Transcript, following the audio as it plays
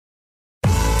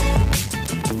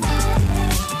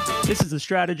This is the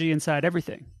strategy inside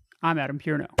everything. I'm Adam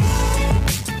Pierno.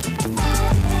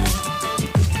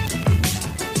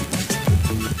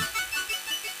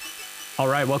 All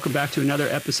right, welcome back to another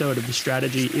episode of the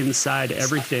Strategy Inside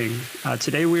Everything.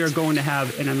 Today we are going to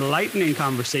have an enlightening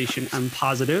conversation, I'm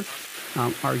positive.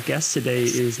 Our guest today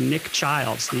is Nick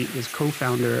Childs. He is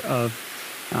co-founder of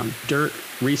Dirt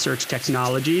Research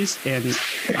Technologies. And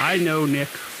I know Nick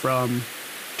from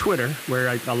Twitter, where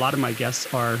a lot of my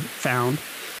guests are found.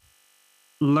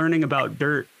 Learning about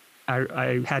Dirt,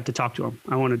 I had to talk to him.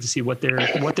 I wanted to see what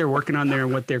they're working on there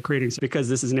and what they're creating, because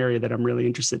this is an area that I'm really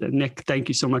interested in. Nick, thank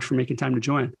you so much for making time to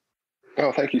join.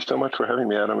 Oh, thank you so much for having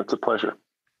me, Adam. It's a pleasure.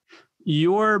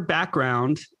 Your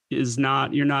background is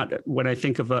you're not, when I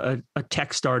think of a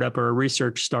tech startup or a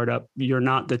research startup, you're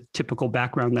not the typical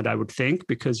background that I would think,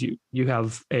 because you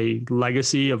have a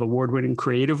legacy of award-winning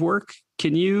creative work.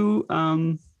 Can you,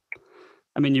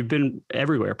 you've been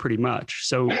everywhere pretty much.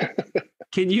 So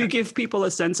can you give people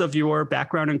a sense of your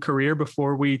background and career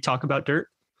before we talk about Dirt?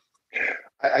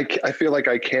 I feel like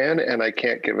I can, and I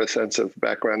can't give a sense of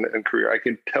background and career. I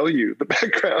can tell you the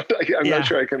background. I'm not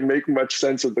sure I can make much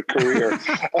sense of the career.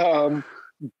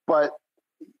 But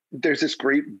there's this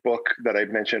great book that I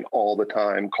mention all the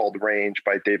time called Range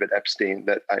by David Epstein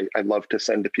that I love to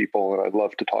send to people and I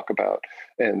love to talk about.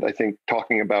 And I think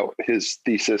talking about his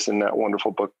thesis in that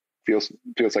wonderful book feels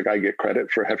like I get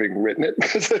credit for having written it,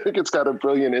 because I think it's got a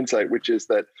brilliant insight, which is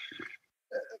that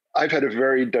I've had a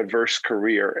very diverse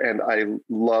career, and I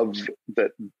love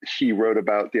that he wrote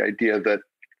about the idea that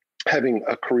having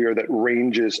a career that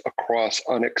ranges across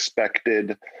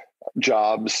unexpected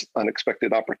jobs,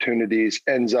 unexpected opportunities,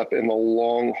 ends up in the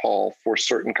long haul for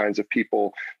certain kinds of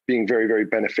people being very, very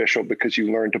beneficial, because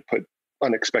you learn to put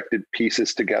unexpected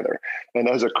pieces together. And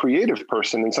as a creative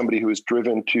person and somebody who is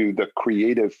driven to the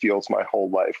creative fields my whole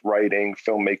life, writing,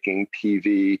 filmmaking,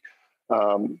 TV,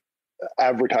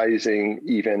 advertising,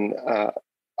 even,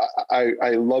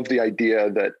 I love the idea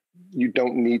that you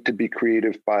don't need to be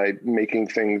creative by making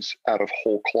things out of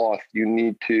whole cloth. You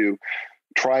need to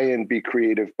try and be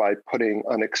creative by putting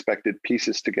unexpected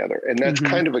pieces together. And that's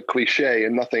kind of a cliche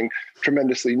and nothing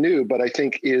tremendously new, but I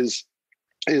think is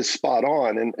spot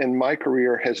on. And my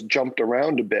career has jumped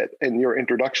around a bit. And your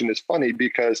introduction is funny,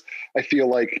 because I feel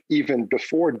like even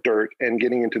before Dirt and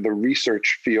getting into the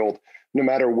research field, no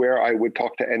matter where I would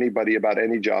talk to anybody about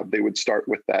any job, they would start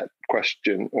with that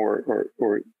question or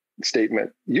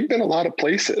statement. You've been a lot of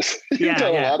places. You've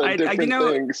done a lot of different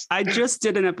things. I just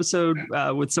did an episode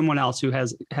with someone else who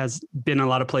has been a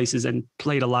lot of places and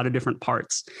played a lot of different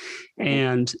parts.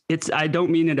 And I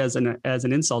don't mean it as an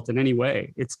insult in any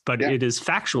way. It is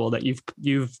factual that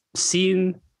you've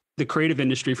seen the creative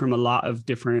industry from a lot of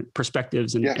different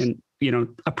perspectives and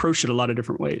approached it a lot of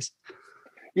different ways.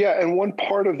 Yeah. And one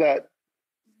part of that,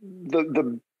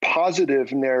 the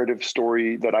positive narrative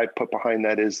story that I put behind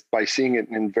that is by seeing it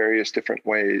in various different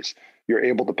ways, you're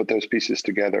able to put those pieces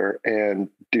together and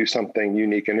do something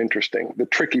unique and interesting. The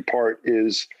tricky part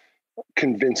is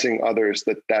convincing others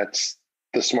that that's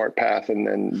the smart path, and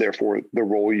then therefore the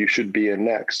role you should be in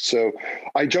next. So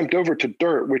I jumped over to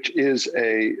Dirt, which is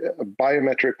a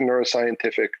biometric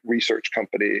neuroscientific research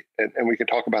company. And we can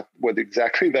talk about what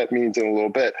exactly that means in a little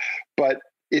bit, but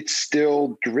it's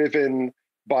still driven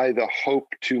by the hope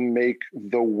to make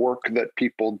the work that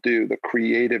people do, the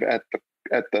creative at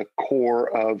the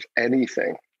core of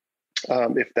anything.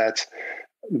 If that's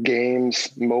games,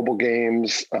 mobile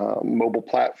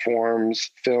platforms,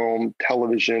 film,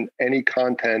 television, any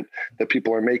content that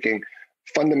people are making,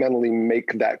 fundamentally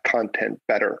make that content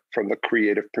better from the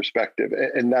creative perspective.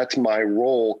 And that's my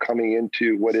role coming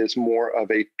into what is more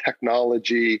of a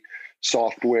technology,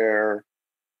 software,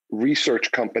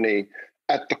 research company.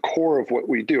 At the core of what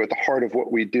we do, at the heart of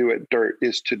what we do at Dirt,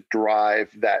 is to drive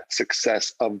that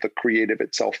success of the creative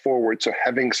itself forward. So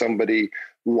having somebody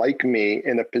like me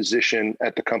in a position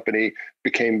at the company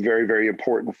became very, very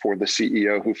important for the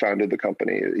CEO who founded the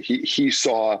company. He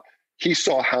saw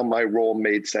how my role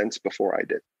made sense before I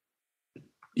did.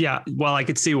 Yeah, well, I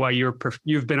could see why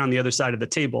you've been on the other side of the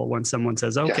table when someone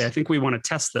says, okay, yes, I think we want to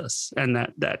test this. And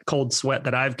that cold sweat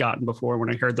that I've gotten before when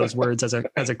I heard those words as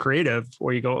a creative,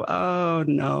 where you go, oh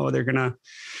no,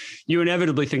 you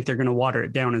inevitably think they're going to water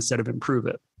it down instead of improve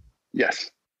it. Yes,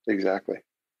 exactly.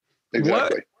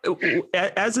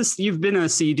 You've been a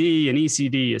CD, an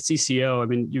ECD, a CCO. I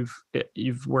mean,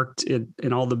 you've worked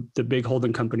in all the big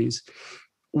holding companies.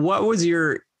 What was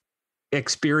your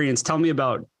experience? Tell me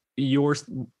about your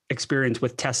experience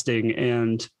with testing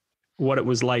and what it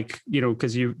was like,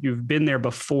 because you've been there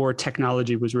before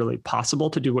technology was really possible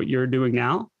to do what you're doing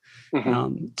now.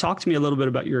 Mm-hmm. Talk to me a little bit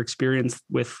about your experience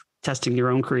with testing your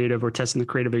own creative or testing the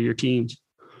creative of your teams?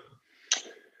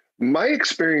 My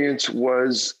experience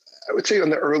was, I would say in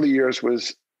the early years,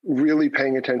 was really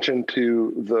paying attention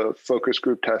to the focus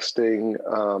group testing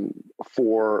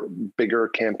for bigger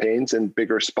campaigns and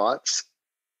bigger spots.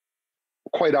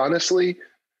 Quite honestly,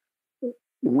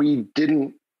 we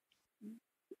didn't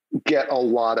get a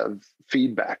lot of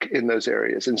feedback in those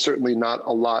areas, and certainly not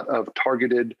a lot of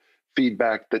targeted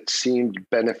feedback that seemed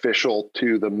beneficial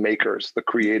to the makers, the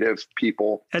creative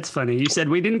people. That's funny. You said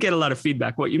we didn't get a lot of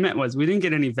feedback. What you meant was we didn't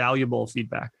get any valuable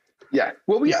feedback. Yeah.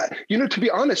 Well, to be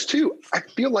honest too, I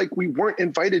feel like we weren't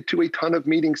invited to a ton of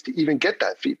meetings to even get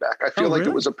that feedback. I feel like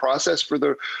It was a process for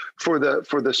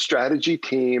the strategy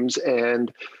teams.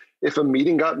 And if a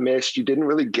meeting got missed, you didn't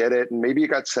really get it. And maybe it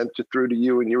got sent through to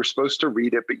you and you were supposed to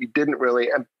read it, but you didn't really.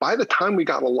 And by the time we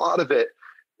got a lot of it,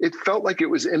 it felt like it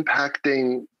was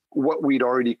impacting what we'd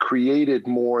already created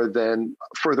more than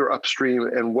further upstream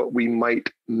and what we might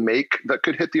make that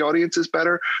could hit the audiences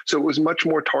better. So it was much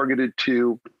more targeted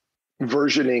to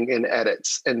versioning and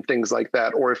edits and things like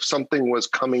that. Or if something was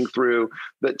coming through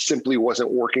that simply wasn't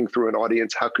working through an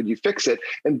audience, how could you fix it?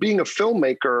 And being a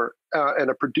filmmaker and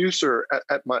a producer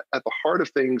at the heart of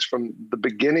things from the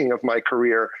beginning of my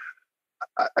career,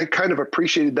 I kind of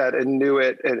appreciated that and knew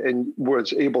it and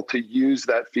was able to use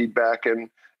that feedback and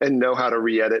know how to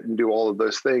re-edit and do all of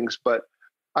those things. But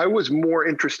I was more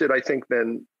interested, I think,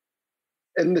 than,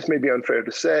 and this may be unfair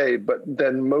to say, but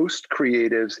than most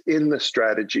creatives in the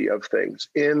strategy of things,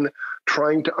 in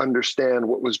trying to understand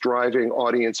what was driving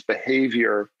audience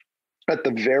behavior at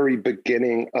the very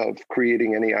beginning of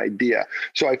creating any idea.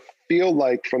 So I feel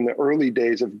like from the early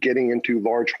days of getting into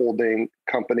large holding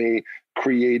company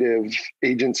creative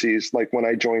agencies, like when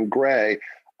I joined Gray,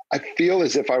 I feel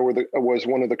as if I was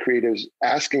one of the creatives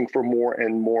asking for more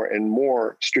and more and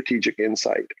more strategic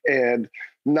insight and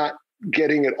not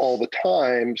getting it all the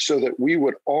time, so that we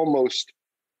would almost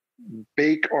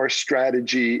bake our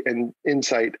strategy and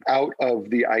insight out of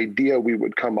the idea we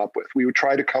would come up with. We would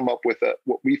try to come up with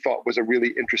what we thought was a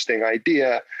really interesting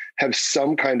idea, have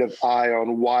some kind of eye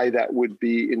on why that would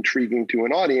be intriguing to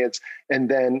an audience, and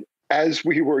then as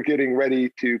we were getting ready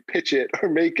to pitch it or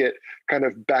make it, kind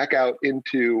of back out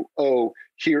into, oh,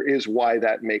 here is why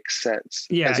that makes sense.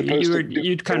 Yeah,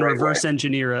 you'd kind of reverse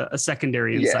engineer a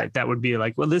secondary insight that would be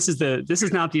like, well, this is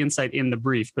not the insight in the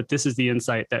brief, but this is the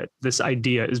insight that this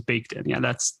idea is baked in. Yeah,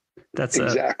 that's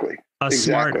exactly a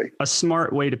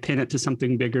smart way to pin it to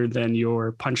something bigger than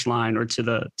your punchline or to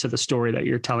the story that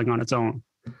you're telling on its own.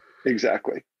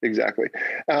 Exactly.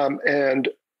 And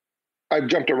I've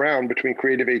jumped around between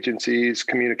creative agencies,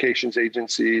 communications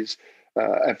agencies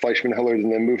at Fleischman Hillard,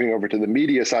 and then moving over to the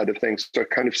media side of things. So I've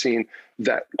kind of seen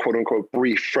that quote unquote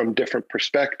brief from different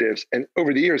perspectives. And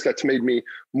over the years, that's made me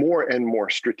more and more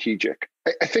strategic.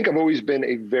 I think I've always been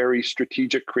a very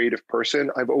strategic creative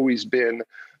person. I've always been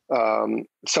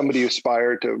somebody who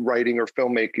aspired to writing or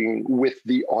filmmaking with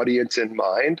the audience in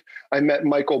mind. I met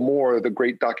Michael Moore, the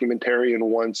great documentarian,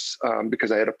 once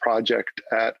because I had a project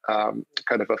at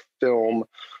kind of a film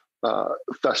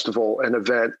festival and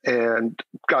event, and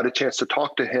got a chance to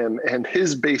talk to him. And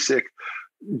his basic,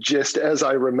 just as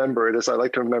I remember it, as I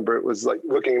like to remember it, was like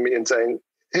looking at me and saying,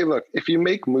 hey, look, if you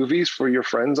make movies for your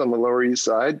friends on the Lower East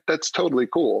Side, that's totally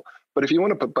cool. But if you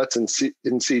want to put butts in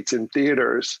seats in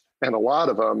theaters, and a lot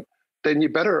of them, then you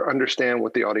better understand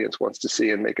what the audience wants to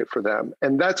see and make it for them.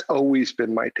 And that's always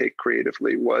been my take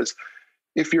creatively, was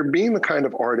if you're being the kind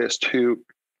of artist who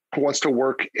wants to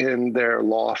work in their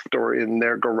loft or in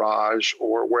their garage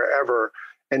or wherever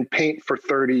and paint for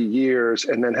 30 years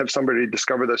and then have somebody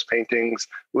discover those paintings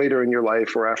later in your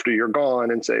life or after you're gone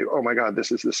and say, oh my God,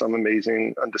 this is some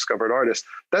amazing undiscovered artist,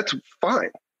 that's fine.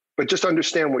 But just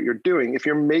understand what you're doing. If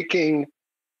you're making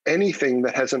anything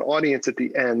that has an audience at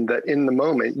the end that in the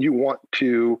moment you want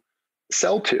to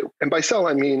sell to, and by sell,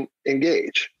 I mean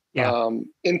engage,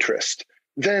 interest,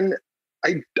 then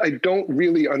I don't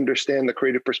really understand the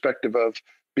creative perspective of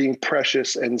being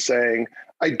precious and saying,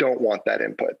 I don't want that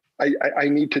input. I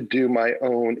need to do my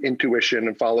own intuition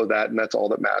and follow that, and that's all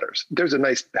that matters. There's a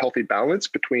nice healthy balance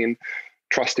between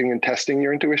trusting and testing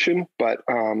your intuition, but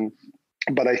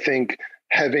I think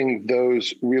having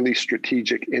those really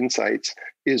strategic insights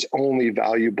is only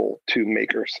valuable to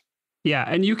makers. Yeah.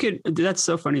 And that's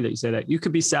so funny that you say that. You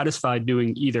could be satisfied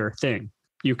doing either thing.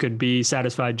 You could be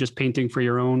satisfied just painting for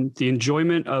the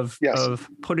enjoyment of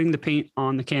putting the paint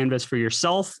on the canvas for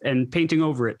yourself and painting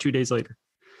over it 2 days later.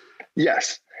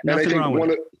 Yes. Nothing wrong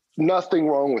with it. Nothing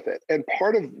wrong with it. And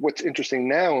part of what's interesting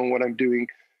now and what I'm doing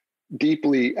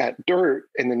deeply at Dirt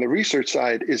and in the research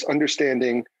side is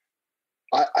understanding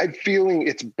I'm feeling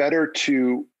it's better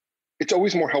to it's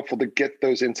always more helpful to get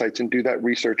those insights and do that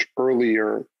research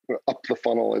earlier up the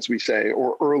funnel, as we say,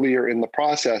 or earlier in the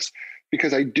process.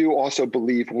 Because I do also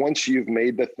believe once you've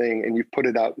made the thing and you've put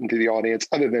it out into the audience,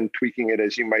 other than tweaking it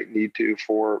as you might need to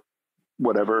for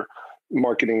whatever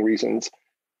marketing reasons,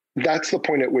 that's the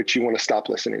point at which you want to stop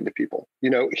listening to people.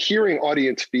 Hearing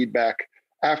audience feedback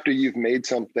after you've made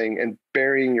something and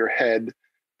burying your head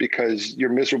because you're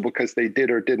miserable because they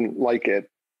did or didn't like it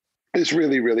is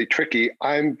really, really tricky.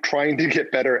 I'm trying to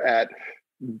get better at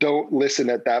don't listen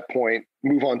at that point,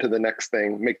 move on to the next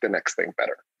thing, make the next thing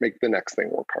better, make the next thing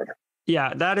work harder.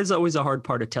 Yeah, that is always a hard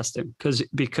part of testing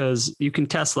because you can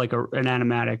test like an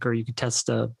animatic or you can test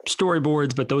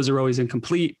storyboards, but those are always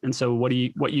incomplete. And so what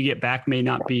you get back may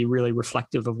not be really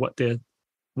reflective of what the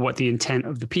intent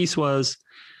of the piece was.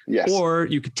 Yes. Or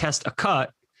you could test a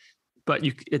cut, but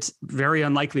it's very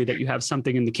unlikely that you have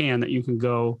something in the can that you can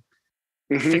go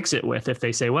fix it with. If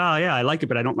they say, well, yeah, I like it,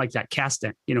 but I don't like that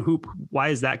casting. Why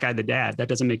is that guy the dad? That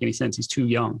doesn't make any sense. He's too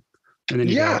young. And then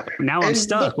you go, now I'm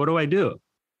stuck. Look, what do I do?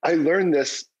 I learned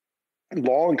this a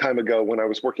long time ago when I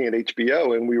was working at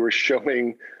HBO and we were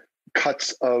showing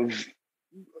cuts of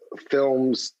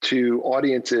films to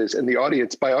audiences, and the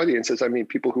audience, by audiences, I mean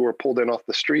people who were pulled in off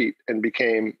the street and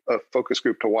became a focus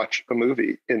group to watch a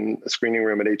movie in a screening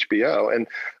room at HBO. And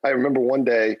I remember one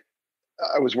day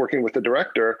I was working with the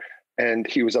director and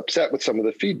he was upset with some of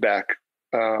the feedback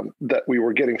that we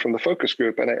were getting from the focus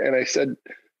group. And I said,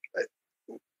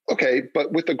 okay,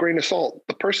 but with a grain of salt,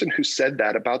 the person who said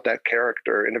that about that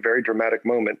character in a very dramatic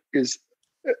moment is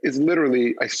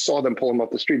literally, I saw them pull him off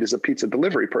the street as a pizza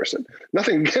delivery person.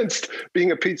 Nothing against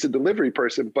being a pizza delivery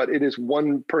person, but it is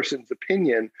one person's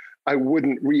opinion. I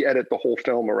wouldn't re-edit the whole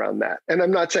film around that. And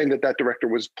I'm not saying that director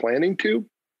was planning to,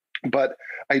 but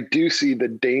I do see the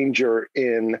danger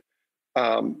in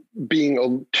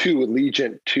being too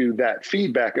allegiant to that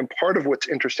feedback. And part of what's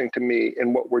interesting to me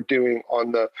in what we're doing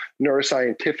on the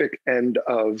neuroscientific end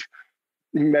of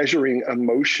measuring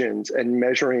emotions and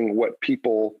measuring what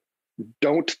people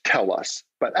don't tell us,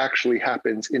 but actually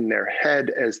happens in their head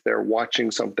as they're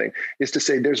watching something, is to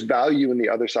say there's value in the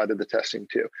other side of the testing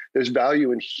too. There's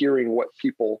value in hearing what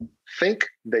people think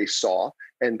they saw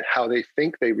and how they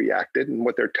think they reacted and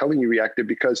what they're telling you reacted,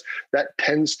 because that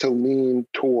tends to lean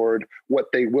toward what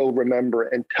they will remember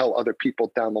and tell other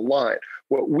people down the line.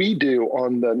 What we do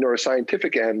on the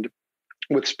neuroscientific end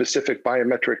with specific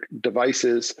biometric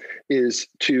devices is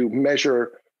to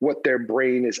measure what their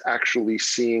brain is actually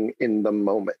seeing in the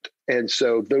moment. And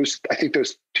so I think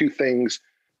those two things,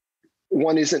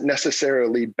 one isn't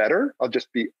necessarily better. I'll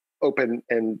just be open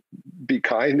and be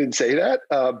kind and say that,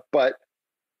 but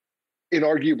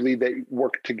inarguably they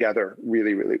work together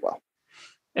really, really well.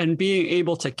 And being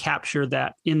able to capture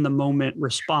that in the moment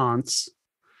response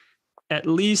at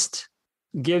least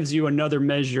gives you another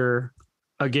measure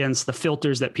against the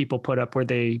filters that people put up where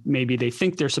they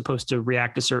think they're supposed to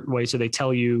react a certain way. So they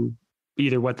tell you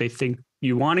either what they think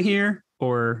you want to hear,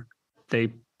 or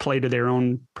they play to their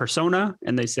own persona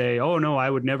and they say, oh no, I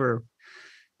would never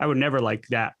like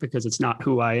that because it's not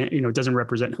who I am, it doesn't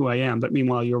represent who I am. But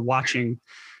meanwhile, you're watching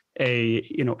a,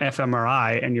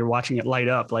 fMRI and you're watching it light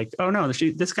up like, oh no,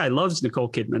 this guy loves Nicole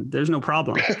Kidman. There's no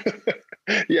problem.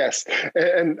 Yes.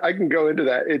 And I can go into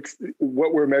that. It's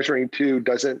what we're measuring too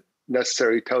doesn't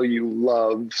necessarily tell you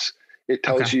loves. It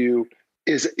tells you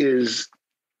is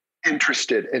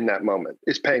interested in that moment,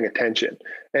 is paying attention.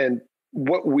 And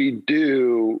what we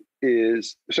do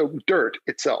is, so dirt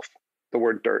itself, the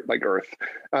word dirt, like earth,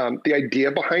 the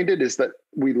idea behind it is that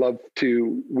we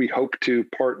hope to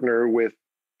partner with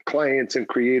clients and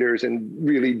creators and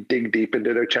really dig deep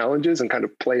into their challenges and kind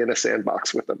of play in a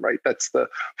sandbox with them, right? That's the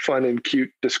fun and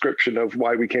cute description of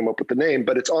why we came up with the name,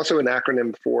 but it's also an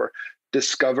acronym for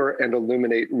discover and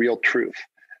illuminate real truth.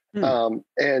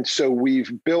 And so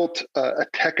we've built a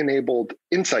tech-enabled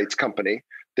insights company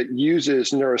that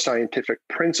uses neuroscientific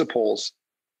principles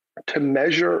to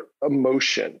measure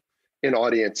emotion in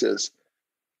audiences,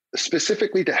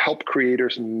 specifically to help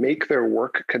creators make their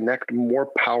work connect more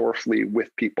powerfully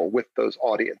with people, with those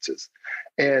audiences.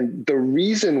 And the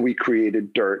reason we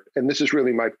created Dirt, and this is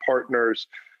really my partners,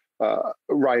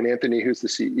 Ryan Anthony, who's the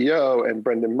CEO, and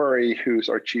Brendan Murray, who's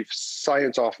our chief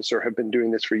science officer, have been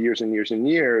doing this for years and years and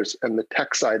years, and the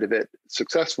tech side of it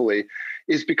successfully,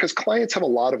 is because clients have a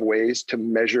lot of ways to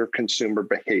measure consumer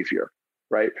behavior,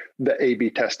 right? The A/B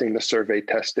testing, the survey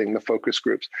testing, the focus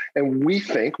groups. And we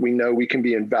know we can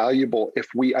be invaluable if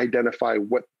we identify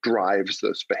what drives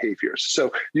those behaviors.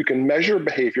 So you can measure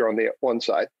behavior on the one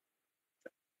side,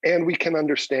 and we can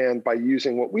understand by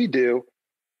using what we do,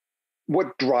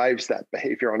 what drives that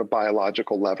behavior on a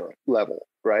biological level,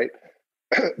 right?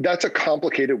 That's a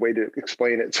complicated way to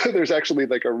explain it. So there's actually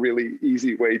like a really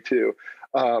easy way to.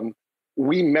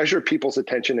 We measure people's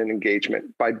attention and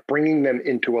engagement by bringing them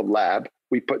into a lab.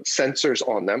 We put sensors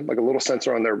on them, like a little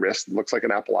sensor on their wrist. It looks like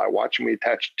an Apple iWatch, and we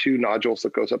attach 2 nodules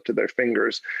that goes up to their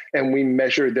fingers, and we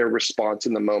measure their response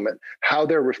in the moment, how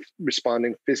they're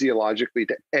responding physiologically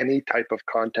to any type of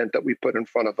content that we put in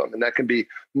front of them. And that can be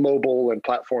mobile and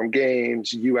platform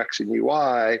games, UX and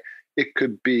UI. It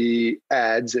could be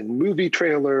ads and movie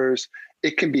trailers.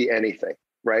 It can be anything.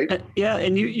 Right. Yeah.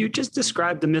 And you just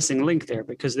described the missing link there,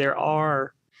 because there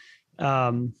are,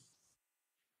 there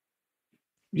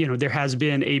has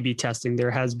been A/B testing. There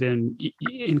has been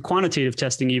in quantitative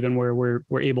testing, even where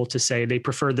we're able to say they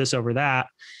prefer this over that.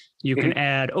 You can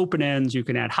add open ends, you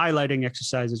can add highlighting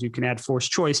exercises, you can add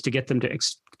forced choice to get them to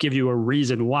give you a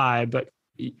reason why, but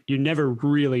you never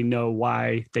really know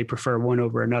why they prefer one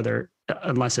over another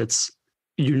unless it's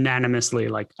unanimously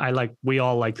we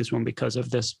all like this one because of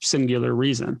this singular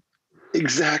reason.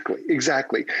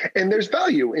 Exactly. And there's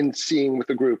value in seeing with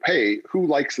the group, hey, who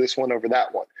likes this one over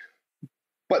that one?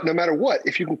 But no matter what,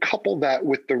 if you can couple that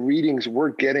with the readings we're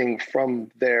getting from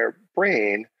their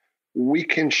brain, we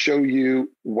can show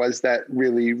you, was that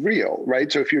really real,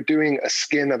 right? So if you're doing a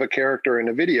skin of a character in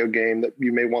a video game that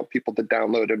you may want people to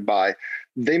download and buy,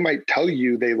 they might tell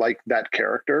you they like that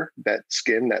character, that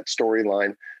skin, that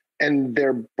storyline, and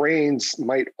their brains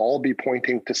might all be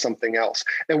pointing to something else.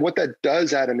 And what that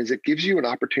does, Adam, is it gives you an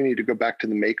opportunity to go back to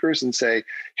the makers and say,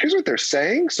 here's what they're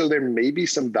saying. So there may be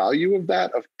some value of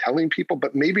that, of telling people,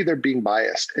 but maybe they're being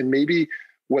biased. And maybe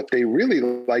what they really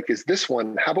like is this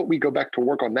one. How about we go back to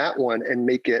work on that one and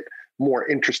make it more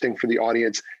interesting for the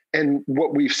audience? And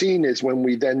what we've seen is when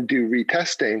we then do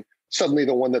retesting, suddenly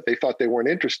the one that they thought they weren't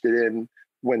interested in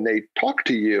when they talk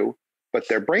to you, but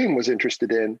their brain was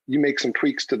interested in, you make some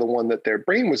tweaks to the one that their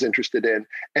brain was interested in.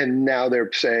 And now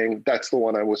they're saying, that's the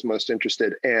one I was most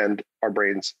interested in. And our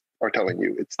brains are telling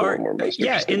you it's the one we're most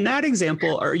interested in. In that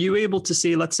example, are you able to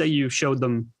see, let's say you showed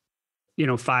them,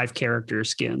 5 character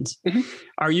skins. Mm-hmm.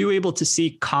 Are you able to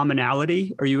see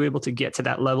commonality? Are you able to get to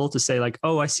that level to say like,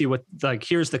 oh, I see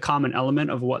here's the common element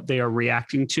of what they are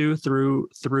reacting to through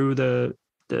the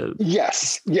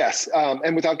Yes.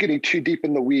 And without getting too deep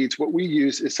in the weeds, what we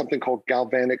use is something called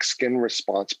galvanic skin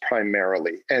response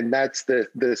primarily. And that's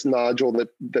this nodule that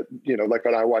like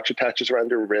an iWatch attaches around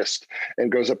your wrist and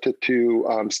goes up to 2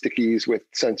 stickies with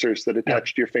sensors that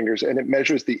attach to your fingers. And it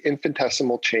measures the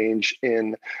infinitesimal change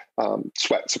in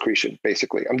sweat secretion,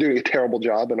 basically. I'm doing a terrible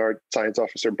job, and our science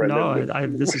officer, Brendan.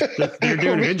 You're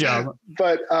doing a good job.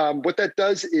 But what that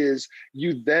does is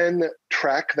you then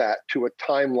track that to a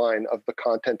timeline of the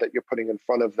content that you're putting in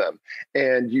front of them,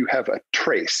 and you have a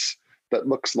trace that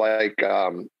looks like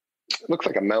a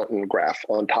mountain graph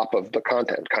on top of the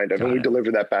content, kind of. And we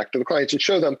deliver that back to the clients and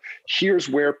show them, here's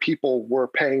where people were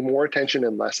paying more attention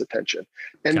and less attention,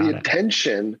 and the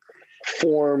attention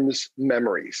forms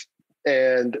memories.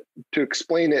 And to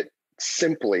explain it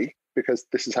simply, because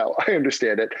this is how I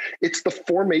understand it, it's the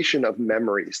formation of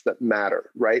memories that matter,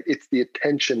 right? It's the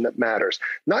attention that matters,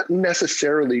 not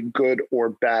necessarily good or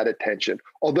bad attention,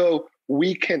 although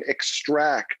we can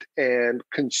extract and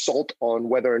consult on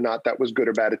whether or not that was good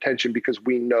or bad attention because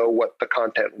we know what the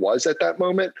content was at that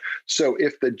moment. So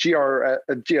if the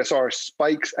GSR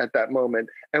spikes at that moment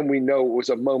and we know it was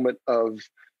a moment of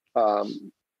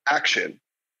action,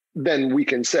 then we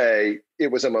can say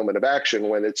it was a moment of action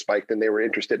when it spiked and they were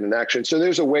interested in action. So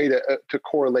there's a way to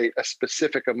correlate a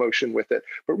specific emotion with it.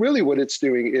 But really what it's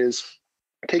doing is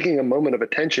taking a moment of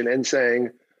attention and saying,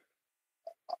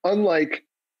 unlike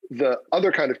the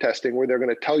other kind of testing where they're going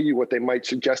to tell you what they might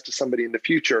suggest to somebody in the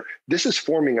future, this is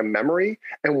forming a memory.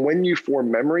 And when you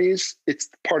form memories, it's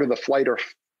part of the flight or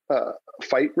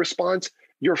fight response.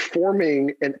 You're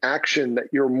forming an action that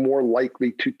you're more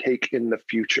likely to take in the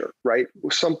future, right?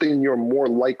 Something you're more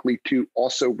likely to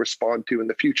also respond to in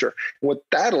the future. And what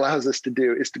that allows us to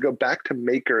do is to go back to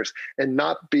makers and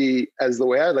not be, as the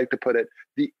way I like to put it,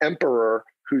 the emperor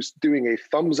who's doing a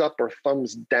thumbs up or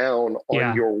thumbs down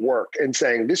on your work and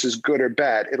saying, this is good or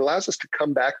bad. It allows us to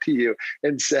come back to you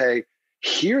and say,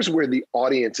 here's where the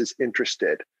audience is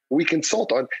interested. We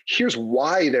consult on, here's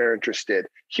why they're interested.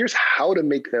 Here's how to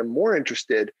make them more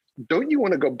interested. Don't you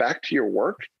want to go back to your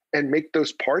work and make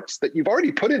those parts that you've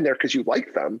already put in there because you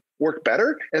like them work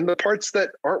better? And the parts that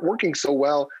aren't working so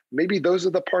well, maybe those are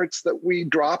the parts that we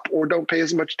drop or don't pay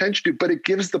as much attention to, but it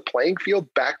gives the playing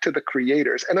field back to the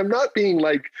creators. And I'm not being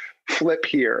like flip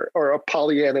here or a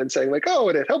Pollyanna and saying like, oh,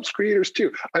 and it helps creators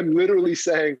too. I'm literally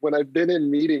saying when I've been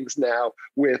in meetings now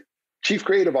with chief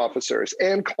creative officers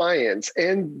and clients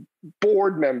and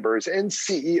board members and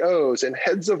CEOs and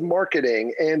heads of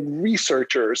marketing and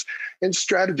researchers and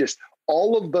strategists,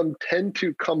 all of them tend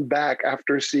to come back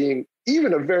after seeing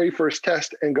even a very first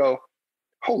test and go,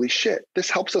 holy shit, this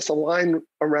helps us align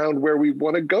around where we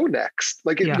want to go next.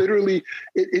 Like it literally,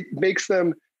 it makes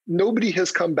them, nobody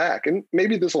has come back. And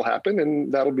maybe this will happen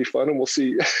and that'll be fun and we'll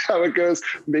see how it goes.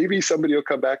 Maybe somebody will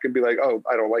come back and be like, oh,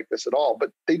 I don't like this at all.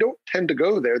 But they don't tend to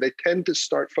go there. They tend to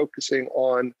start focusing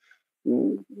on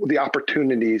the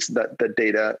opportunities that the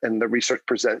data and the research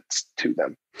presents to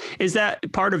them. Is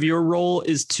that part of your role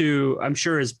is to, I'm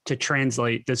sure, is to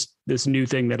translate this new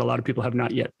thing that a lot of people have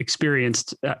not yet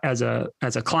experienced as a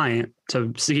client,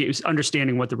 to see,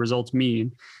 understanding what the results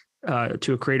mean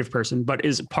to a creative person, but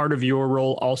is part of your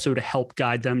role also to help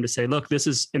guide them to say, look, this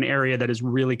is an area that is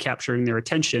really capturing their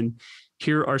attention.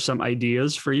 Here are some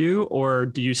ideas for you, or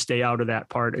do you stay out of that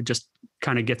part and just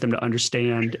kind of get them to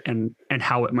understand and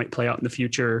how it might play out in the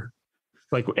future,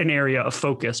 like an area of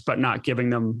focus, but not giving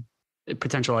them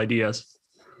potential ideas?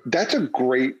 That's a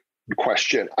great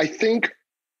question. I think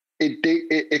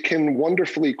it can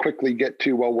wonderfully quickly get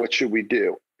to, well, what should we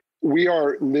do? We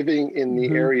are living in the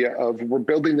area of, we're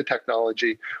building the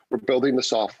technology, we're building the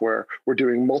software, we're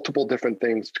doing multiple different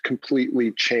things to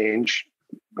completely change,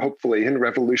 hopefully, and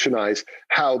revolutionize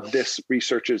how this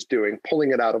research is doing,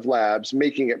 pulling it out of labs,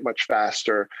 making it much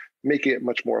faster, making it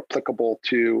much more applicable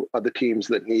to the teams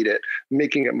that need it,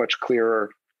 making it much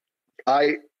clearer.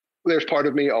 There's part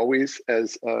of me always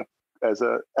as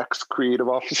a ex-creative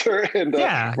officer and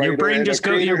your brain just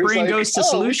goes, your brain goes to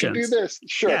solutions. We can do this,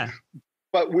 sure. Yeah.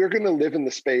 But we're going to live in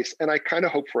the space, and I kind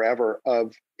of hope forever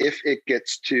of, if it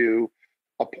gets to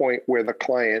a point where the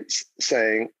client's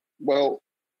saying, well,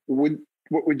 what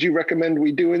would you recommend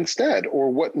we do instead? Or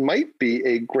what might be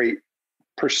a great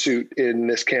pursuit in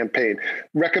this campaign?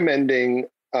 Recommending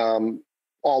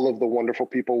all of the wonderful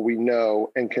people we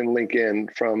know and can link in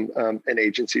from an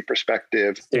agency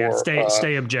perspective or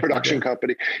stay objective, production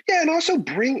company. Yeah, and also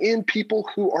bring in people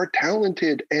who are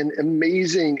talented and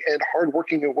amazing and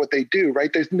hardworking at what they do,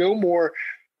 right? There's no more,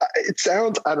 it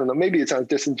sounds, I don't know, maybe it sounds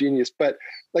disingenuous, but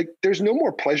like there's no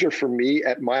more pleasure for me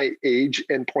at my age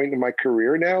and point in my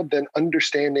career now than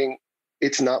understanding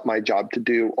it's not my job to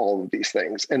do all of these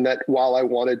things. And that while I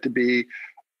wanted to be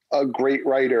a great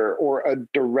writer or a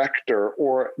director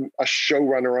or a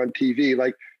showrunner on TV,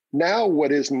 like now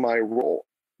what is my role?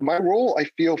 My role, I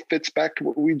feel, fits back to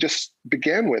what we just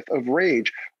began with of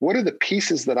range. What are the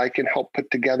pieces that I can help put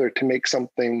together to make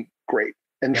something great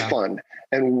and fun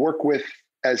and work with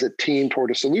as a team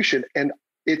toward a solution? And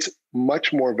it's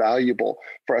much more valuable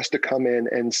for us to come in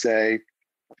and say,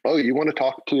 oh, you want to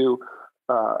talk to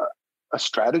a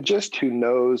strategist who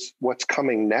knows what's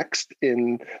coming next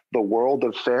in the world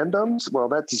of fandoms? Well,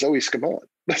 that's Zoe Scamon.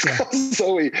 Let's call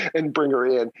Zoe and bring her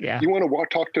in. Yeah. You want to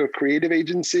talk to a creative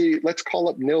agency? Let's call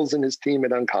up Nils and his team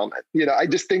at Uncommon. I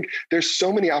just think there's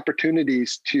so many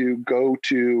opportunities to go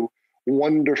to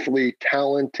wonderfully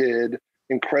talented,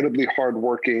 incredibly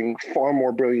hardworking, far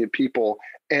more brilliant people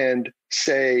and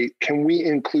say, can we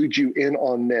include you in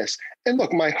on this? And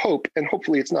look, my hope, and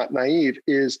hopefully it's not naive,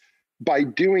 is by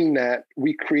doing that,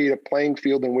 we create a playing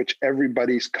field in which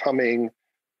everybody's coming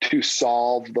to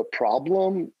solve the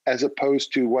problem, as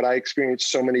opposed to what I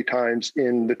experienced so many times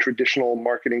in the traditional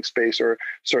marketing space, or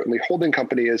certainly holding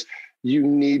company, is you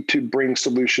need to bring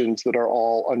solutions that are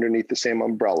all underneath the same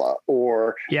umbrella,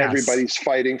 or everybody's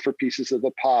fighting for pieces of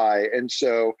the pie. And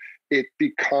so it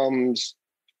becomes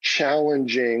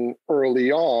challenging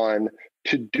early on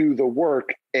to do the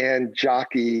work and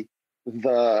jockey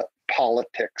the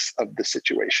politics of the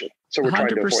situation. So we're 100%. Trying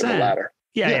to avoid the latter.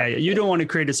 Yeah. You don't want to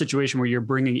create a situation where you're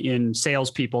bringing in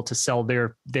salespeople to sell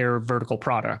their vertical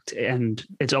product, and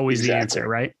it's always the answer,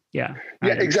 right? Yeah.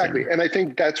 Yeah, exactly. And I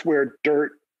think that's where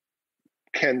Dirt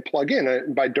can plug in.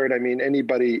 And by Dirt, I mean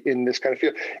anybody in this kind of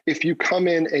field. If you come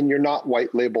in and you're not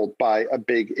white labeled by a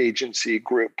big agency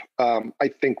group, I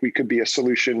think we could be a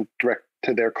solution direct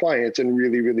to their clients and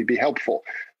really, really be helpful.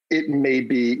 It may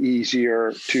be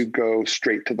easier to go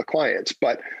straight to the clients,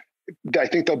 but I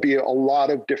think there'll be a lot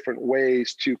of different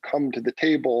ways to come to the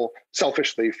table,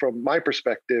 selfishly from my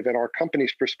perspective and our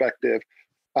company's perspective,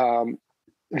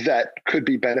 that could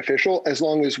be beneficial as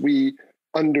long as we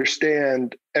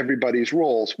understand everybody's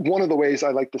roles. One of the ways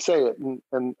I like to say it, and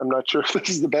I'm not sure if this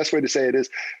is the best way to say it, is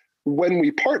when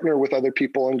we partner with other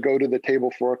people and go to the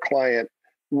table for a client,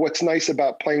 what's nice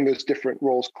about playing those different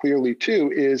roles clearly too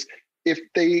is if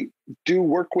they do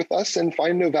work with us and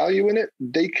find no value in it,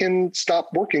 they can stop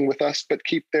working with us, but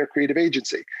keep their creative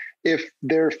agency. If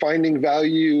they're finding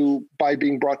value by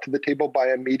being brought to the table by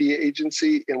a media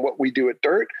agency in what we do at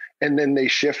Dirt, and then they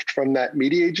shift from that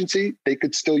media agency, they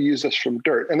could still use us from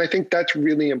Dirt. And I think that's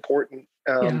really important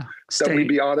that we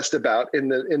be honest about in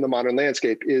the modern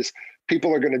landscape. Is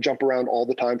people are going to jump around all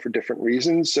the time for different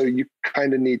reasons. So you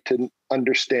kind of need to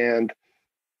understand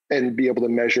and be able to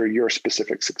measure your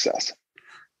specific success.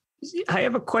 I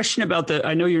have a question about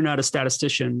I know you're not a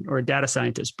statistician or a data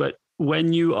scientist, but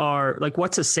when you are like,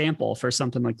 what's a sample for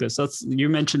something like this? You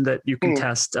mentioned that you can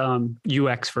test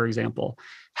UX, for example.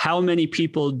 How many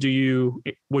people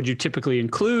would you typically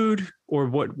include, or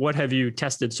what have you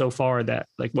tested so far that,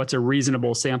 like, what's a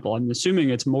reasonable sample? I'm assuming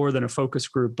it's more than a focus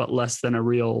group, but less than a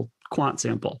real quant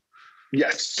sample.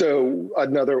 Yes. So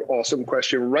another awesome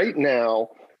question. Right now,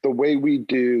 the way we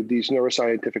do these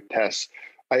neuroscientific tests,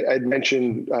 I'd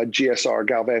mentioned GSR,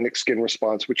 galvanic skin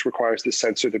response, which requires the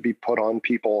sensor to be put on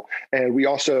people. And we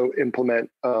also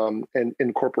implement and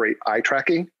incorporate eye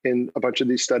tracking in a bunch of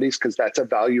these studies, because that's a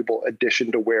valuable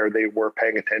addition to where they were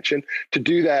paying attention. To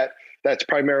do that, that's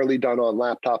primarily done on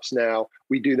laptops now.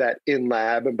 We do that in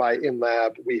lab. And by in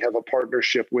lab, we have a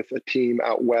partnership with a team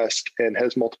out west and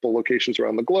has multiple locations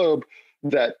around the globe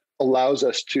that allows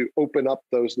us to open up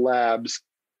those labs.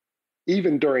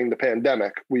 Even during the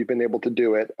pandemic, we've been able to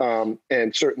do it.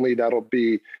 And certainly that'll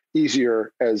be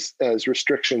easier as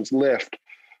restrictions lift.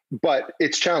 But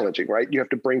it's challenging, right? You have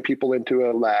to bring people into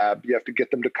a lab. You have to get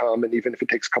them to come. And even if it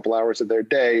takes a couple hours of their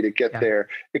day to get there,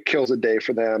 it kills a day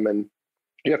for them. And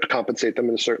you have to compensate them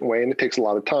in a certain way. And it takes a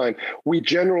lot of time. We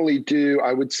generally do,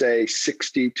 I would say,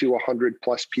 60 to 100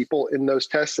 plus people in those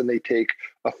tests. And they take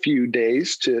a few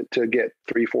days to get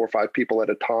 3, 4, 5 people at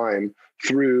a time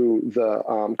through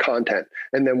the content.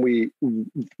 And then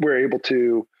we're able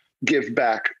to give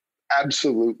back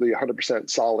absolutely 100%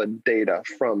 solid data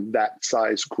from that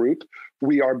size group.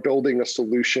 We are building a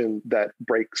solution that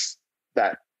breaks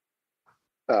that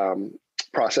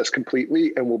process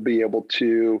completely, and we'll be able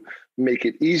to make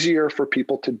it easier for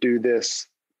people to do this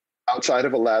outside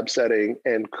of a lab setting,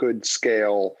 and could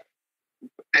scale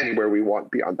anywhere we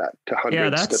want beyond that to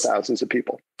hundreds to thousands of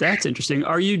people. That's interesting.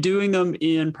 Are you doing them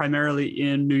primarily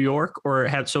in New York, or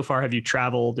have you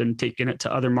traveled and taken it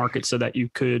to other markets so that you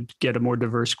could get a more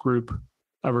diverse group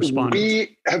of respondents?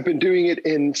 We have been doing it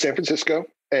in San Francisco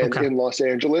and in Los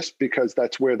Angeles, because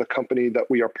that's where the company that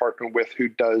we are partnered with, who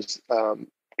does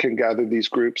can gather these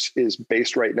groups, is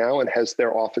based right now and has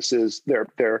their offices,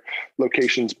 their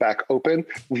locations back open.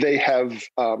 They have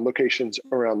locations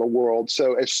around the world.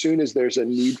 So as soon as there's a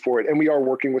need for it, and we are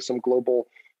working with some global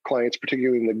clients,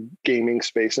 particularly in the gaming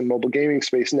space and mobile gaming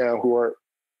space now, who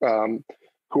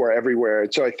are everywhere.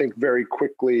 And so I think very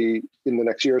quickly in the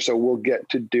next year or so, we'll get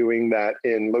to doing that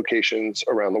in locations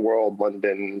around the world: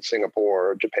 London,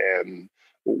 Singapore, Japan,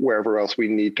 wherever else we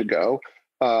need to go.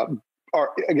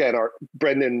 Our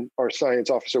Brendan, our science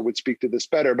officer, would speak to this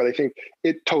better, but I think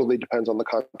it totally depends on the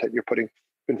content you're putting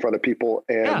in front of people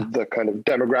and the kind of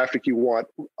demographic you want.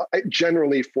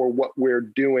 Generally, for what we're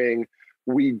doing,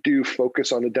 we do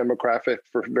focus on a demographic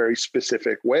for very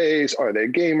specific ways. Are they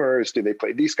gamers? Do they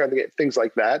play these kinds of games? Things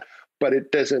like that. But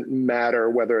it doesn't matter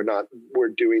whether or not we're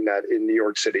doing that in New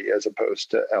York City as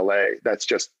opposed to LA. That's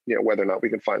just, whether or not we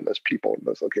can find those people in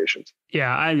those locations.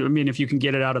 Yeah. I mean, if you can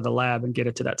get it out of the lab and get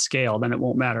it to that scale, then it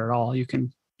won't matter at all. You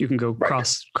can go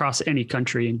cross any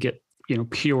country and get,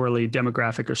 purely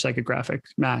demographic or psychographic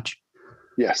match.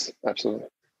 Yes, absolutely.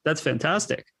 That's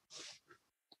fantastic.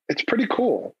 It's pretty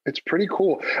cool.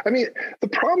 I mean, the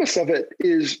promise of it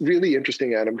is really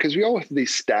interesting, Adam, because we all have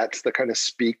these stats that kind of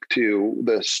speak to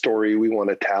the story we want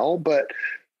to tell. But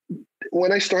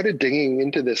when I started digging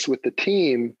into this with the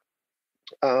team,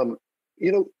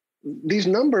 these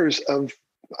numbers of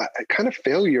kind of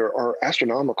failure are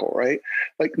astronomical, right?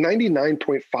 Like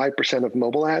 99.5% of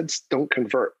mobile ads don't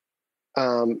convert.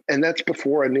 And that's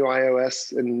before a new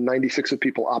iOS, and 96% of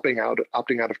people opting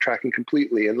out of tracking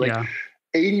completely. And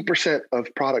 80% of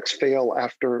products fail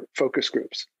after focus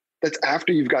groups. That's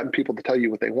after you've gotten people to tell you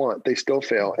what they want. They still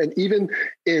fail. And even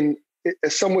in a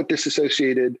somewhat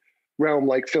disassociated realm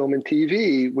like film and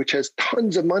TV, which has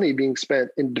tons of money being spent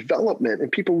in development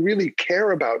and people really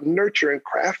care about, nurture, and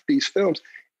craft these films,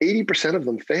 80% of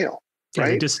them fail,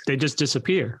 right? They just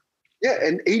disappear. Yeah,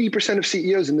 and 80% of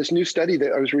CEOs in this new study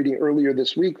that I was reading earlier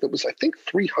this week, that was, I think,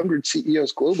 300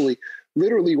 CEOs globally,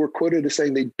 literally were quoted as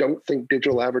saying they don't think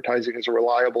digital advertising is a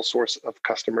reliable source of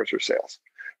customers or sales,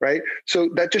 right? So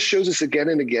that just shows us again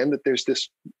and again that there's this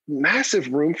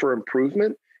massive room for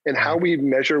improvement and how we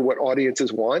measure what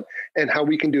audiences want and how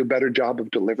we can do a better job of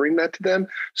delivering that to them.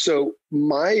 So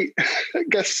my, I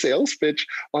guess, sales pitch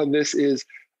on this is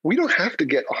we don't have to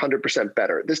get 100%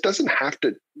 better. This doesn't have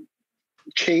to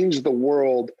change the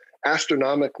world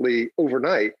astronomically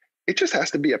overnight. It just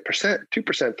has to be 1%, 2%,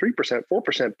 3%,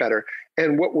 4% better.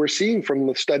 And what we're seeing from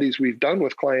the studies we've done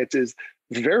with clients is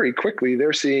very quickly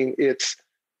they're seeing it's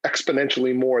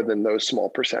exponentially more than those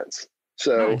small percents.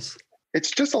 So nice. It's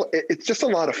just a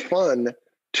lot of fun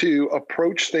to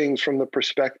approach things from the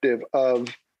perspective of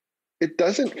it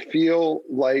doesn't feel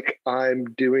like I'm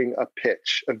doing a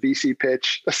pitch, a VC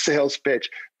pitch, a sales pitch,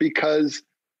 because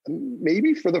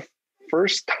maybe for the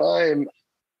first time,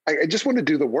 I just want to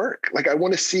do the work. Like I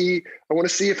want to see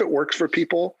if it works for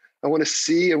people. I want to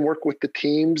see and work with the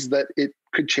teams that it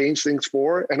could change things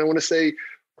for. And I want to say,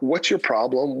 what's your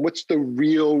problem? What's the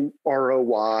real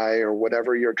ROI or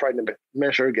whatever you're trying to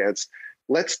measure against?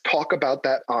 Let's talk about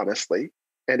that honestly.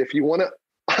 And if you want to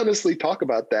honestly talk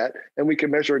about that and we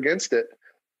can measure against it,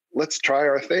 let's try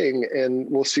our thing and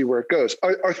we'll see where it goes.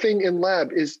 Our thing in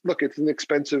lab is, look, it's an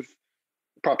expensive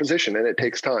proposition and it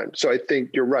takes time. So I think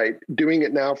you're right. Doing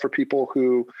it now for people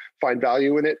who find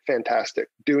value in it, fantastic.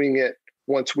 Doing it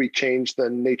once we change the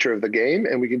nature of the game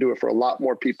and we can do it for a lot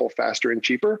more people faster and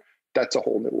cheaper, that's a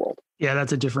whole new world. Yeah,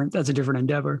 that's a different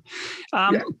endeavor.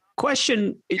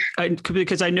 Question,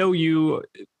 because I know you,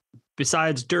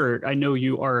 besides Dirt, I know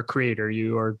you are a creator.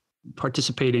 You are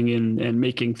participating in and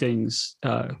making things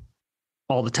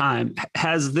all the time.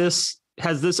 Has this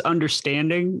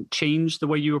understanding changed the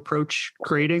way you approach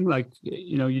creating? Like,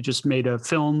 you just made a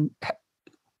film.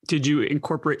 Did you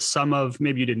incorporate some of,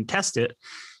 maybe you didn't test it,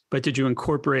 but did you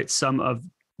incorporate some of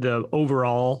the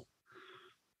overall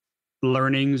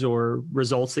learnings or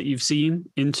results that you've seen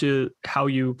into how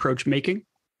you approach making?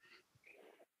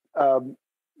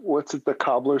 What's it? The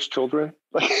cobbler's children.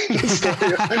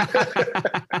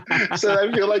 So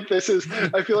I feel like this is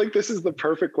the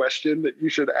perfect question that you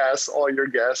should ask all your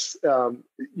guests.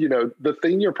 The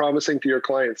thing you're promising to your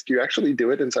clients, do you actually do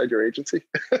it inside your agency?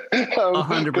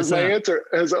 100%. Because my answer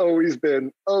has always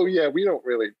been, oh yeah, we don't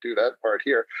really do that part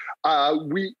here.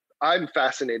 I'm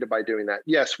fascinated by doing that.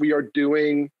 Yes, we're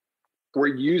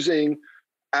using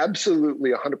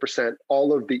absolutely 100%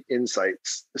 all of the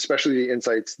insights, especially the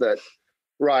insights that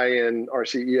Ryan, our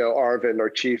CEO, Arvind, our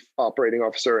chief operating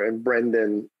officer, and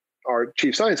Brendan, our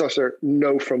chief science officer,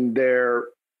 know from their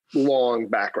long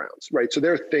backgrounds, right? So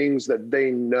there are things that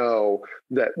they know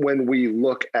that when we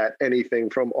look at anything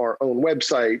from our own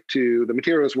website to the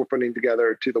materials we're putting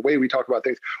together to the way we talk about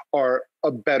things are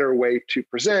a better way to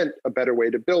present, a better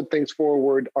way to build things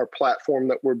forward, our platform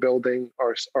that we're building,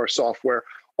 our software,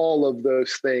 all of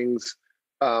those things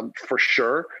for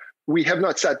sure. We have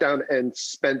not sat down and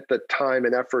spent the time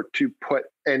and effort to put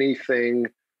anything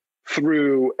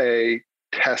through a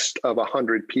test of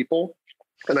 100 people.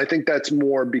 And I think that's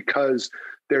more because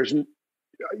there's,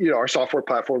 our software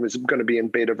platform is going to be in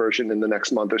beta version in the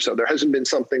next month or so. There hasn't been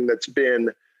something that's been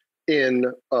in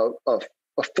a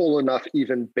full enough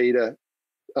even beta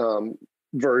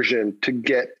version to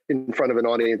get in front of an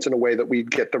audience in a way that we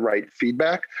get the right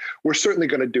feedback. We're certainly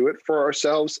going to do it for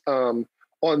ourselves.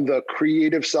 On the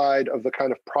creative side of the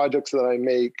kind of projects that I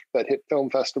make that hit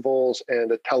film festivals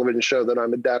and a television show that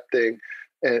I'm adapting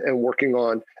and working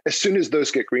on, as soon as those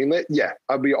get greenlit, yeah,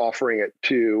 I'll be offering it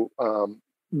to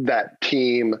that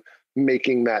team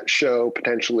making that show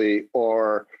potentially,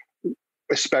 or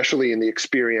especially in the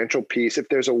experiential piece, if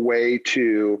there's a way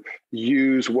to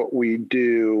use what we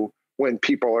do when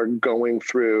people are going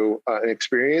through an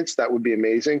experience, that would be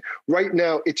amazing. Right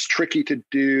now, it's tricky to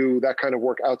do that kind of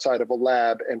work outside of a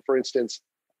lab. And for instance,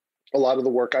 a lot of the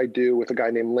work I do with a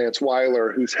guy named Lance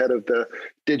Weiler, who's head of the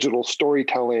digital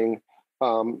storytelling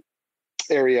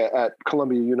area at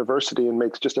Columbia University and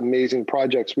makes just amazing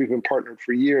projects. We've been partnered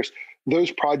for years.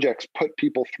 Those projects put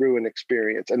people through an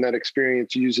experience, and that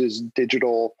experience uses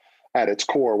digital at its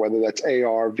core, whether that's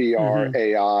AR, VR,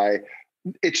 AI.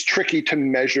 It's tricky to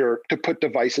measure, to put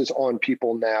devices on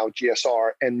people now,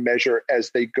 GSR, and measure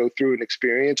as they go through an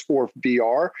experience, or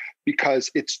VR, because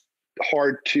it's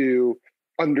hard to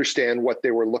understand what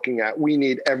they were looking at. We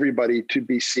need everybody to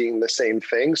be seeing the same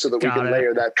thing so that we can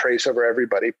layer that trace over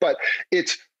everybody. But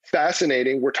it's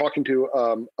fascinating. We're talking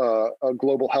to a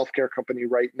global healthcare company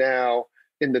right now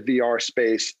in the VR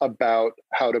space about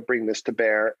how to bring this to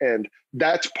bear. And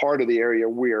that's part of the area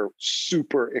we're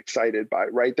super excited by,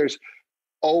 right? There's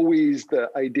always the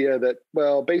idea that,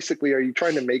 well, basically, are you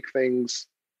trying to make things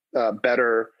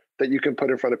better that you can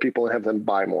put in front of people and have them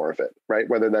buy more of it, right?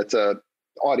 Whether that's a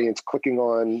audience clicking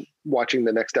on watching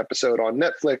the next episode on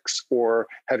Netflix or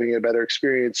having a better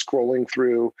experience scrolling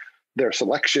through their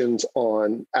selections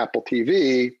on Apple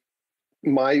TV.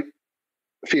 My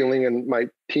feeling and my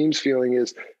team's feeling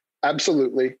is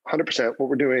absolutely 100% what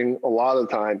we're doing a lot of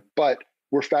the time, but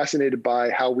we're fascinated by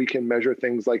how we can measure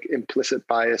things like implicit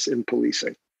bias in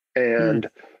policing and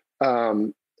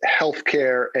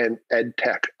healthcare and ed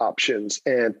tech options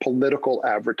and political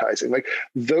advertising, like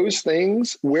those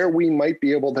things where we might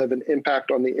be able to have an impact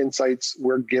on the insights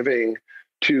we're giving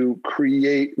to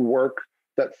create work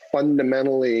that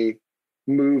fundamentally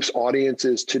moves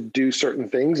audiences to do certain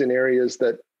things in areas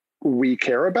that we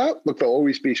care about. Look, there'll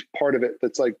always be part of it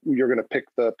that's like, you're going to pick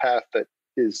the path that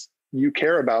is you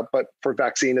care about. But for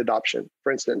vaccine adoption,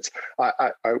 for instance,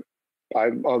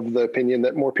 I'm of the opinion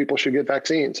that more people should get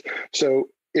vaccines. So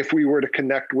if we were to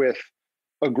connect with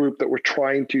a group that were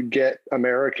trying to get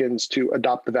Americans to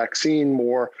adopt the vaccine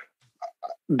more,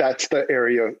 that's the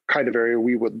kind of area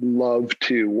we would love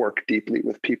to work deeply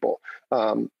with people.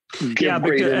 Give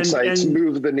great insights,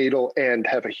 move the needle, and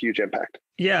have a huge impact.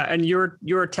 Yeah, and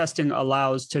your testing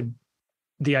allows to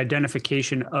the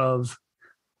identification of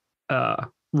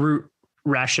root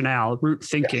rationale, root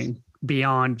thinking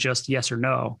beyond just yes or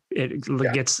no. It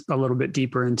gets a little bit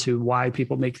deeper into why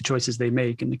people make the choices they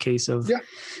make in the case of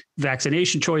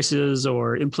vaccination choices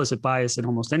or implicit bias in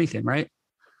almost anything, right?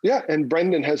 Yeah, and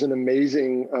Brendan has an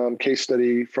amazing case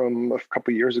study from a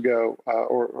couple of years ago,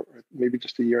 or maybe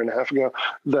just a year and a half ago,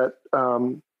 that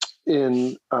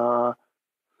in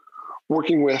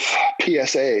working with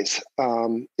PSAs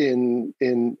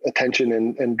in attention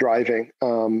and driving,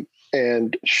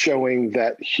 and showing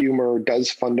that humor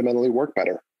does fundamentally work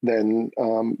better than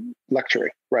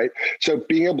lecturing, right? So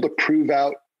being able to prove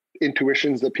out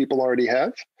intuitions that people already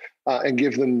have and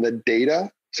give them the data.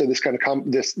 So this kind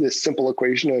of this simple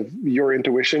equation of your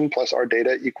intuition plus our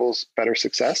data equals better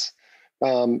success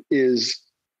is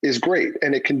great,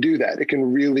 and it can do that. It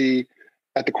can really,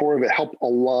 at the core of it, help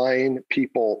align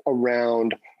people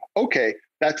around. Okay,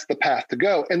 that's the path to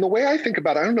go. And the way I think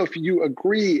about it, I don't know if you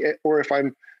agree or if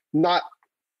I'm not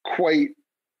quite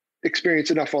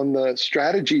experienced enough on the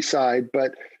strategy side,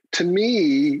 but to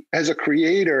me, as a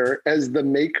creator, as the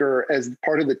maker, as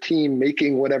part of the team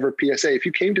making whatever PSA, if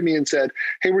you came to me and said,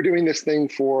 hey, we're doing this thing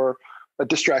for a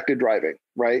distracted driving,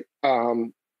 right?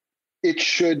 It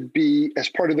should be, as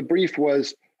part of the brief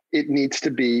was, it needs to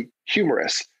be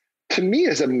humorous. To me,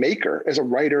 as a maker, as a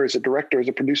writer, as a director, as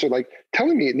a producer, like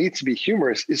telling me it needs to be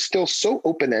humorous is still so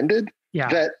open-ended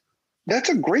that that's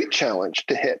a great challenge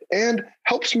to hit and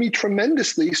helps me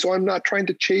tremendously. So I'm not trying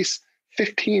to chase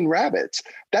 15 rabbits.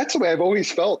 That's the way I've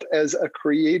always felt as a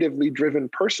creatively driven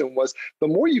person, was the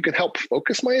more you can help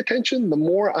focus my attention, the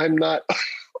more I'm not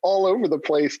all over the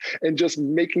place and just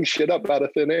making shit up out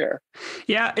of thin air.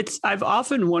 Yeah, I've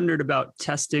often wondered about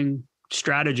testing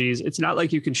strategies. It's not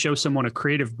like you can show someone a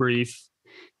creative brief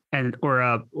or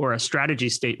a strategy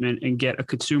statement and get a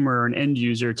consumer or an end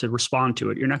user to respond to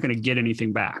it. You're not going to get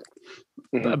anything back.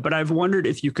 Mm-hmm. But I've wondered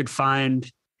if you could find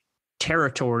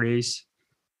territories.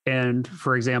 And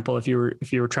for example, if you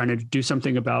were trying to do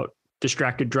something about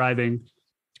distracted driving,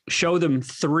 show them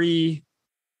something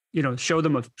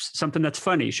that's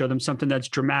funny, show them something that's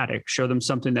dramatic, show them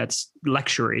something that's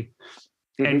lectury,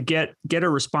 and get a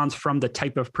response from the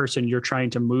type of person you're trying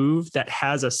to move that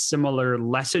has a similar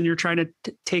lesson you're trying to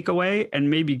take away, and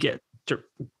maybe get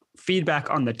feedback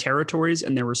on the territories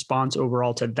and their response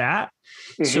overall to that,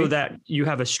 so that you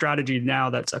have a strategy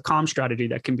now that's a comm strategy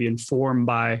that can be informed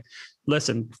by,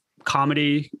 listen,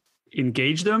 comedy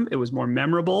engaged them. It was more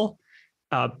memorable,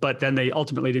 but then they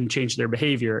ultimately didn't change their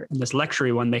behavior. And this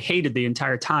lectury one, they hated the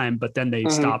entire time, but then they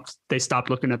stopped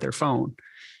looking at their phone,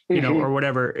 or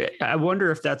whatever. I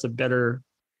wonder if that's a better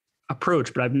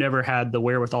approach, but I've never had the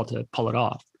wherewithal to pull it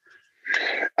off.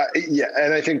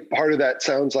 And I think part of that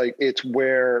sounds like it's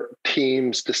where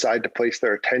teams decide to place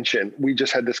their attention. We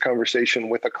just had this conversation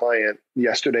with a client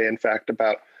yesterday, in fact,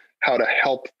 about how to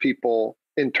help people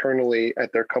internally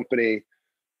at their company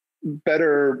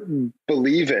better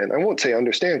believe in, I won't say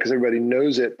understand because everybody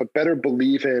knows it, but better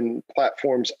believe in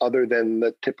platforms other than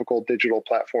the typical digital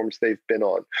platforms they've been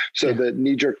on. So the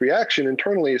knee-jerk reaction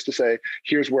internally is to say,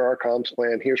 here's where our comms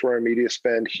plan, here's where our media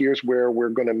spend, here's where we're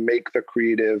going to make the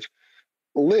creative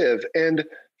live. And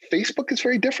Facebook is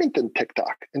very different than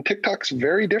TikTok, and TikTok's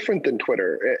very different than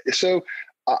Twitter. So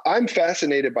I'm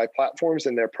fascinated by platforms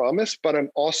and their promise, but I'm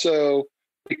also,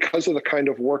 because of the kind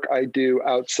of work I do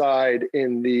outside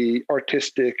in the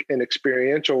artistic and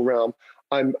experiential realm,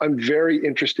 I'm very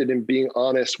interested in being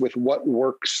honest with what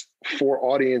works for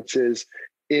audiences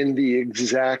in the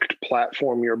exact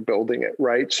platform you're building it,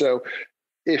 right? So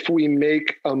if we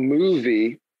make a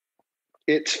movie,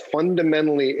 it's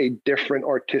fundamentally a different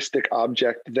artistic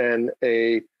object than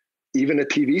even a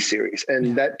TV series.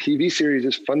 And that TV series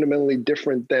is fundamentally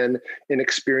different than an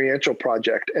experiential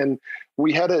project. And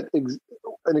we had an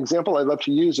example I love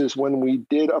to use is when we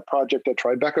did a project at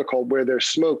Tribeca called Where There's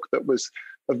Smoke that was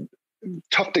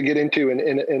tough to get into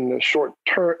in a short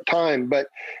time, but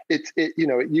it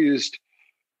used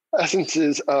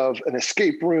essences of an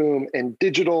escape room and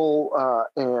digital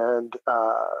and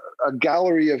a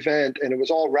gallery event, and it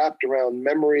was all wrapped around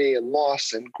memory and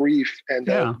loss and grief. And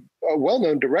a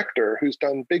well-known director who's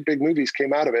done big movies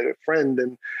came out of it, a friend,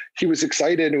 and he was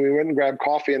excited, and we went and grabbed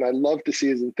coffee, and I loved to see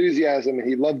his enthusiasm, and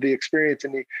he loved the experience.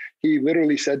 And he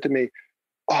literally said to me,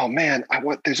 "Oh man,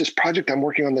 there's this project I'm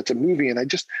working on that's a movie, and I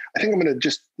think I'm going to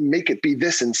just make it be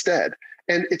this instead."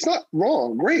 And it's not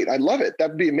wrong. Great. I love it.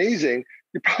 That'd be amazing.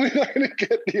 You're probably not going to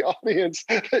get the audience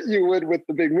that you would with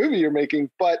the big movie you're making,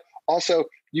 but also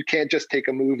you can't just take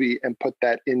a movie and put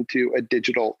that into a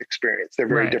digital experience. They're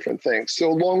very different things.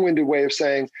 So a long-winded way of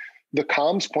saying the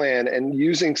comms plan and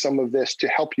using some of this to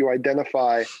help you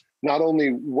identify not only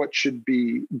what should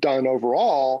be done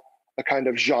overall, a kind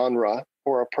of genre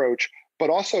or approach, but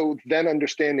also then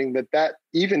understanding that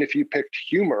even if you picked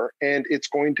humor and it's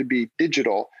going to be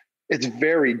digital, it's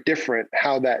very different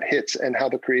how that hits and how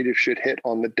the creative should hit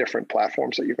on the different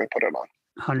platforms that you're going to put it on.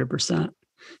 100%.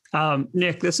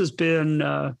 Nick, this has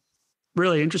been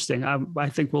really interesting. I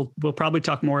think we'll probably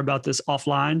talk more about this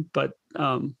offline, but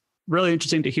really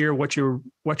interesting to hear what you're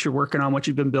working on, what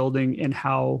you've been building, and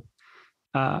how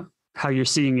you're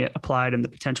seeing it applied and the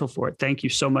potential for it. Thank you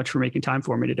so much for making time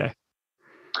for me today.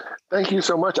 Thank you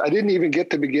so much. I didn't even get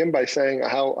to begin by saying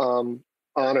how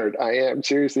honored I am,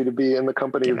 seriously, to be in the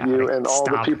company of you and all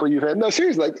the people you've had. No,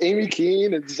 seriously, like Amy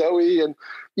Keene and Zoe and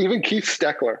even Keith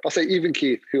Steckler. I'll say even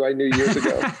Keith, who I knew years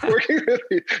ago working with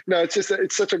me. No,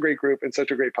 it's such a great group and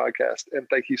such a great podcast. And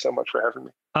thank you so much for having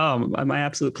me. My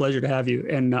absolute pleasure to have you.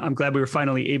 And I'm glad we were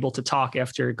finally able to talk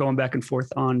after going back and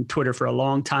forth on Twitter for a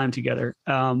long time together.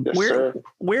 Yes,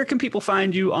 where can people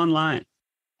find you online?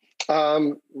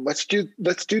 Let's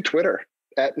do Twitter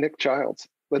at Nick Childs.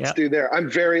 Let's do there.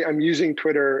 I'm using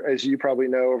Twitter, as you probably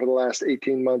know, over the last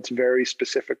 18 months, very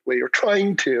specifically, or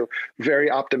trying to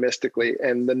very optimistically.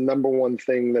 And the number one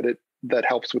thing that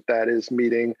helps with that is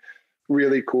meeting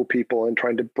really cool people and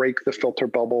trying to break the filter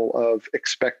bubble of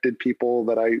expected people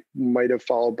that I might have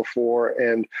followed before,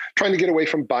 and trying to get away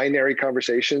from binary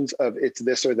conversations of it's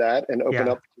this or that and open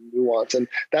up to nuance. And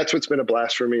that's what's been a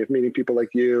blast for me, of meeting people like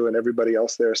you and everybody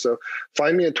else there. So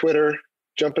find me at Twitter.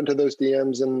 Jump into those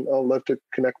DMs, and I'll love to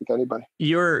connect with anybody.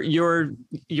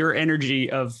 Your energy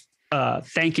of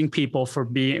thanking people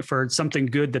for something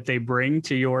good that they bring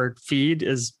to your feed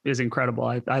is incredible.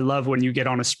 I love when you get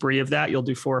on a spree of that. You'll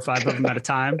do 4 or 5 of them at a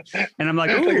time, and I'm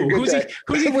like, ooh, who's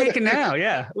he thinking now?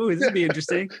 Yeah, ooh, this would be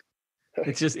interesting.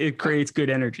 It creates good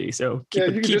energy. So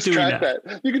keep doing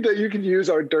that. You can use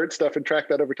our dirt stuff and track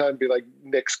that over time and be like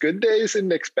Nick's good days and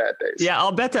Nick's bad days. Yeah,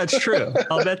 I'll bet that's true.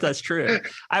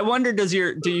 I wonder,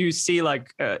 do you see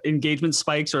like engagement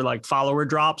spikes or like follower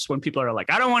drops when people are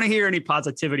like, I don't want to hear any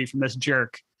positivity from this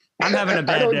jerk. I'm having a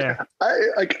bad day.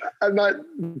 I'm not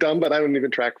dumb, but I don't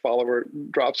even track follower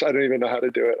drops. I don't even know how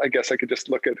to do it. I guess I could just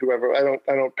look at whoever. I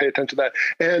don't pay attention to that.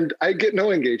 And I get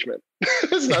no engagement.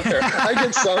 It's not fair. I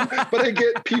get some, but I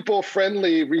get people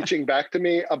friendly reaching back to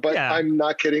me. But I'm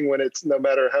not kidding when it's no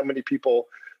matter how many people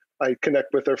I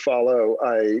connect with or follow,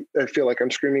 I feel like I'm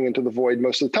screaming into the void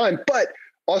most of the time. But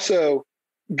also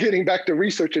getting back to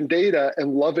research and data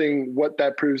and loving what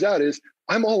that proves out is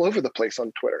I'm all over the place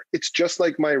on Twitter. It's just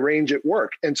like my range at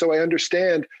work. And so I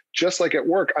understand, just like at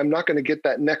work, I'm not going to get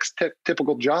that next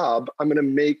typical job. I'm going to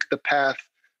make the path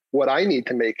what I need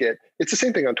to make it. It's the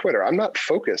same thing on Twitter. I'm not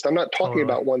focused. I'm not talking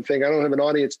about one thing. I don't have an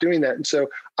audience doing that. And so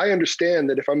I understand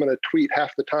that if I'm going to tweet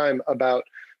half the time about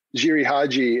Jiri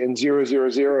Haji and 000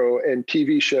 and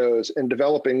TV shows and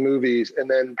developing movies, and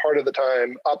then part of the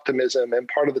time optimism and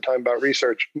part of the time about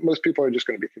research, most people are just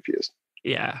going to be confused.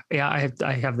 Yeah. I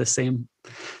have the same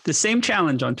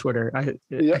challenge on Twitter.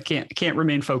 I can't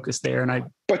remain focused there.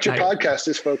 But your podcast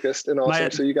is focused and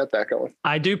awesome. So you got that going.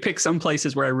 I do pick some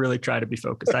places where I really try to be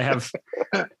focused. I have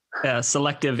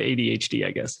selective ADHD,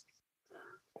 I guess.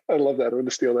 I love that. I'm going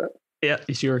to steal that. Yeah,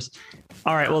 it's yours.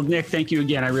 All right. Well, Nick, thank you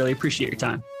again. I really appreciate your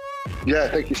time. Yeah,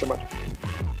 thank you so much.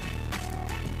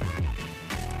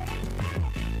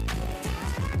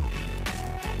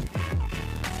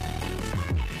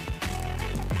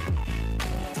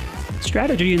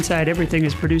 Strategy Inside Everything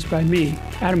is produced by me,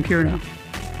 Adam Kierno.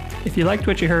 If you liked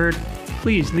what you heard,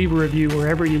 please leave a review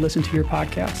wherever you listen to your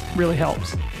podcast. It really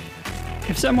helps.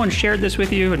 If someone shared this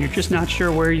with you and you're just not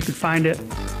sure where you can find it,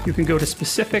 you can go to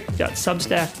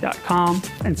specific.substack.com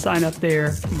and sign up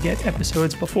there to get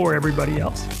episodes before everybody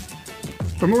else.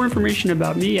 For more information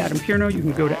about me, Adam Pierno, you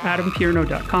can go to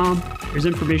adampierno.com. There's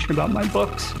information about my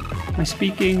books, my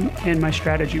speaking, and my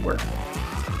strategy work.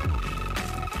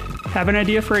 Have an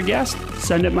idea for a guest?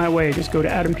 Send it my way. Just go to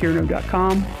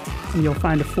adampierno.com and you'll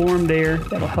find a form there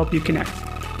that'll help you connect.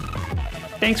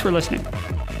 Thanks for listening.